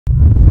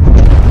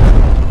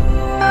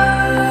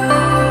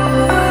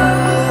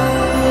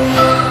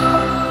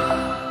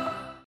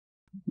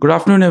Good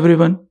afternoon,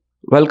 everyone.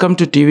 Welcome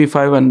to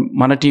TV5 and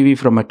Mana TV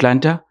from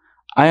Atlanta.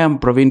 I am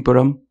Praveen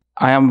Puram.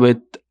 I am with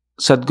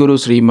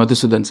Sadhguru Sri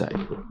Madhusudan Sai.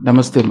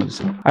 Namaste,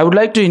 Madhusudan. I would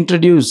like to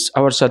introduce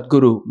our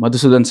Sadhguru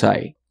Madhusudan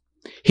Sai.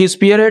 He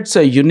spearheads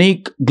a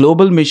unique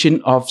global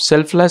mission of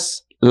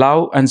selfless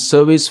love and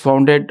service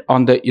founded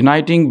on the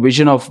uniting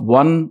vision of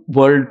one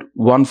world,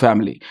 one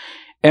family,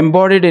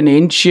 embodied in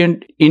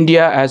ancient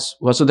India as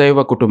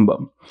Vasudhaiva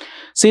Kutumbam.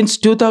 Since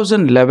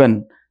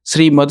 2011,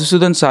 Sri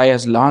Madhusudan Sai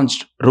has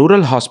launched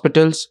rural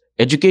hospitals,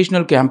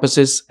 educational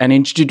campuses, and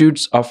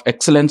institutes of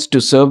excellence to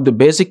serve the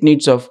basic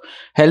needs of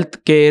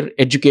health care,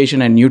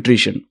 education, and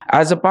nutrition.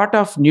 As a part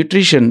of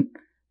nutrition,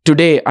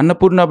 today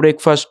Annapurna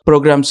Breakfast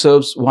program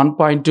serves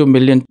 1.2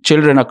 million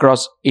children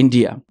across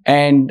India.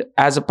 And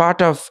as a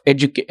part of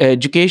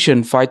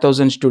education,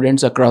 5,000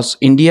 students across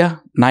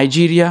India,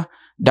 Nigeria,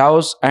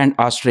 Laos, and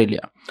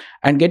Australia,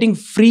 and getting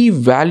free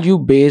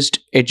value-based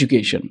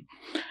education.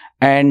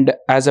 And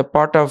as a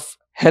part of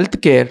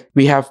healthcare,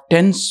 we have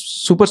 10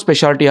 super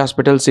specialty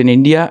hospitals in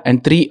India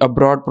and 3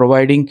 abroad,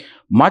 providing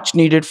much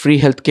needed free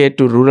healthcare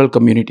to rural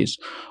communities.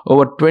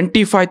 Over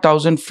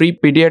 25,000 free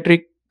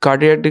pediatric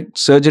cardiac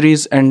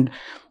surgeries and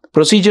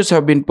procedures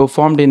have been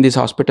performed in these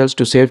hospitals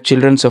to save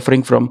children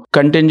suffering from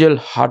congenital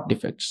heart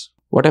defects.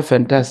 What a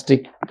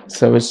fantastic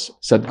service,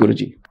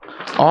 Sadhguruji.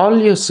 All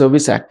your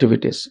service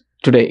activities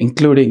today,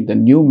 including the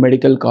new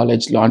medical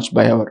college launched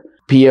by our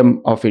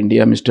PM of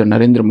India, Mr.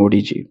 Narendra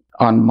Modi ji,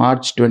 on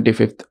March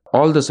 25th,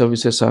 all the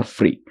services are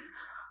free.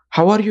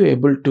 How are you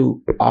able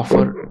to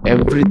offer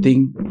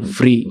everything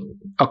free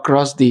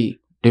across the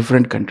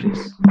different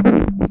countries?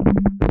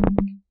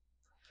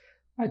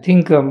 I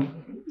think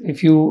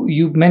if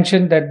you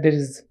mentioned that there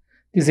is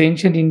this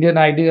ancient Indian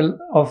ideal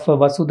of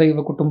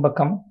Vasudhaiva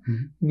Kutumbakam,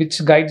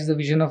 which guides the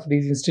vision of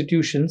these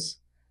institutions,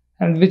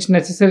 and which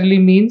necessarily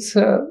means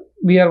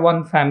we are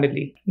one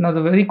family. Now,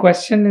 the very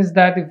question is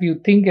that if you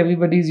think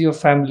everybody is your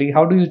family,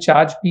 how do you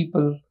charge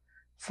people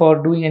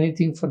for doing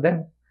anything for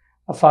them?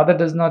 A father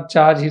does not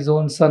charge his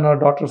own son or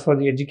daughter for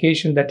the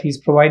education that he's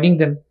providing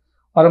them,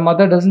 or a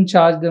mother doesn't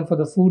charge them for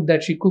the food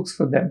that she cooks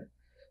for them.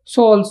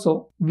 So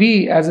also,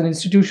 we as an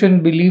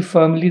institution believe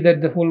firmly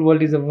that the whole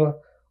world is our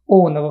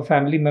own, our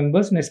family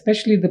members, and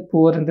especially the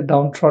poor and the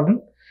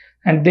downtrodden,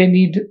 and they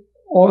need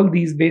all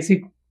these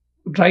basic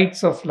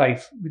rights of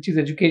life, which is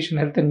education,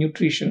 health, and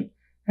nutrition,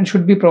 and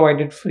should be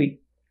provided free.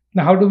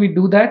 Now, how do we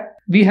do that?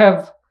 We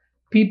have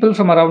people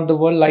from around the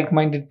world,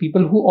 like-minded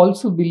people who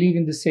also believe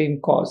in the same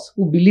cause,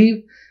 who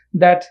believe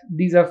that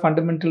these are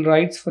fundamental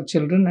rights for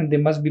children and they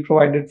must be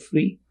provided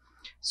free.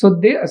 So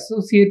they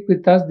associate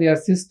with us, they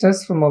assist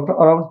us from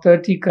around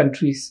 30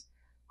 countries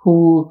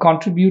who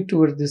contribute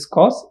towards this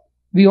cause.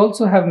 We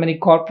also have many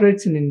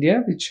corporates in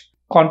India which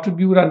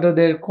contribute under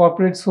their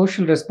corporate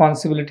social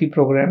responsibility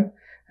program.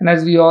 And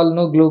as we all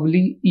know,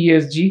 globally,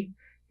 ESG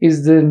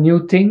is the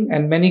new thing,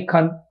 and many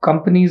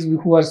companies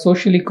who are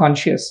socially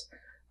conscious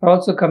are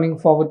also coming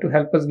forward to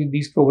help us with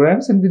these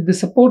programs. And with the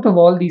support of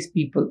all these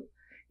people,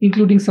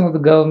 including some of the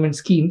government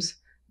schemes,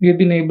 we have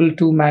been able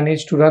to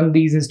manage to run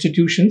these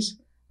institutions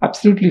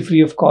absolutely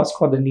free of cost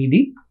for the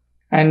needy.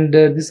 And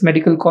this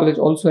medical college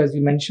also, as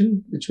you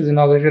mentioned, which was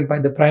inaugurated by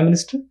the Prime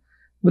Minister,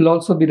 will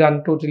also be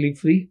run totally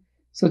free.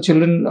 So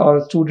children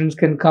or students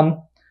can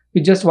come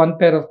with just one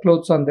pair of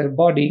clothes on their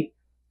body,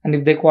 and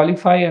if they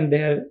qualify and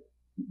they're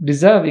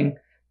deserving,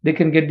 they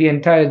can get the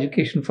entire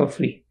education for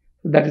free.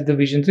 That is the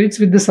vision. So it's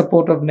with the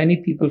support of many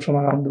people from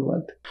around the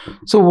world.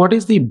 So what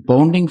is the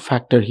bonding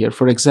factor here?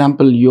 For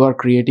example, you are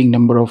creating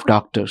number of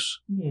doctors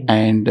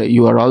and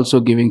you are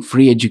also giving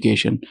free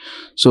education.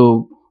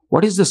 So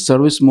what is the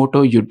service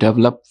motto you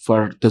develop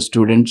for the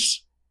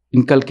students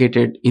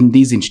inculcated in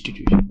these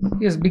institutions?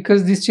 Yes,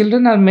 because these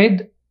children are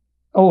made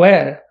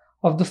aware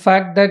of the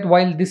fact that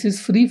while this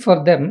is free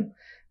for them,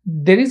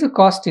 there is a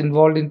cost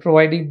involved in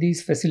providing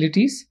these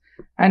facilities,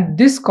 and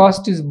this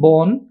cost is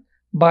borne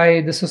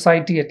by the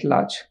society at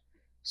large.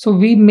 So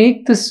we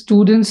make the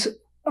students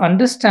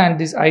understand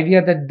this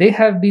idea that they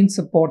have been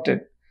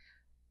supported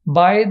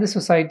by the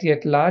society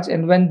at large,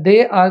 and when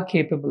they are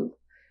capable,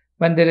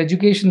 when their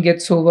education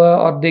gets over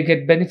or they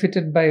get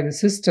benefited by the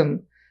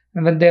system,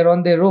 and when they're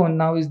on their own,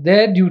 now is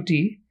their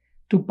duty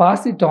to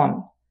pass it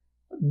on,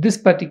 this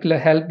particular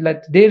help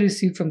that they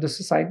receive from the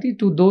society,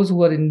 to those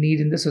who are in need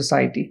in the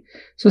society.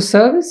 So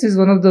service is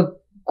one of the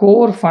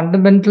core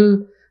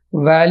fundamental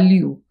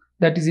value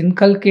that is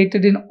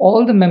inculcated in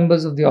all the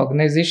members of the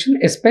organization,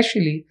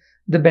 especially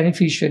the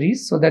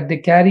beneficiaries, so that they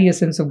carry a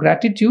sense of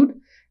gratitude,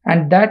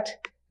 and that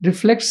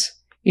reflects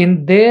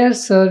in their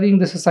serving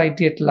the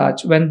society at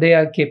large when they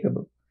are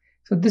capable.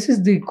 So this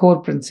is the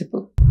core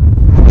principle.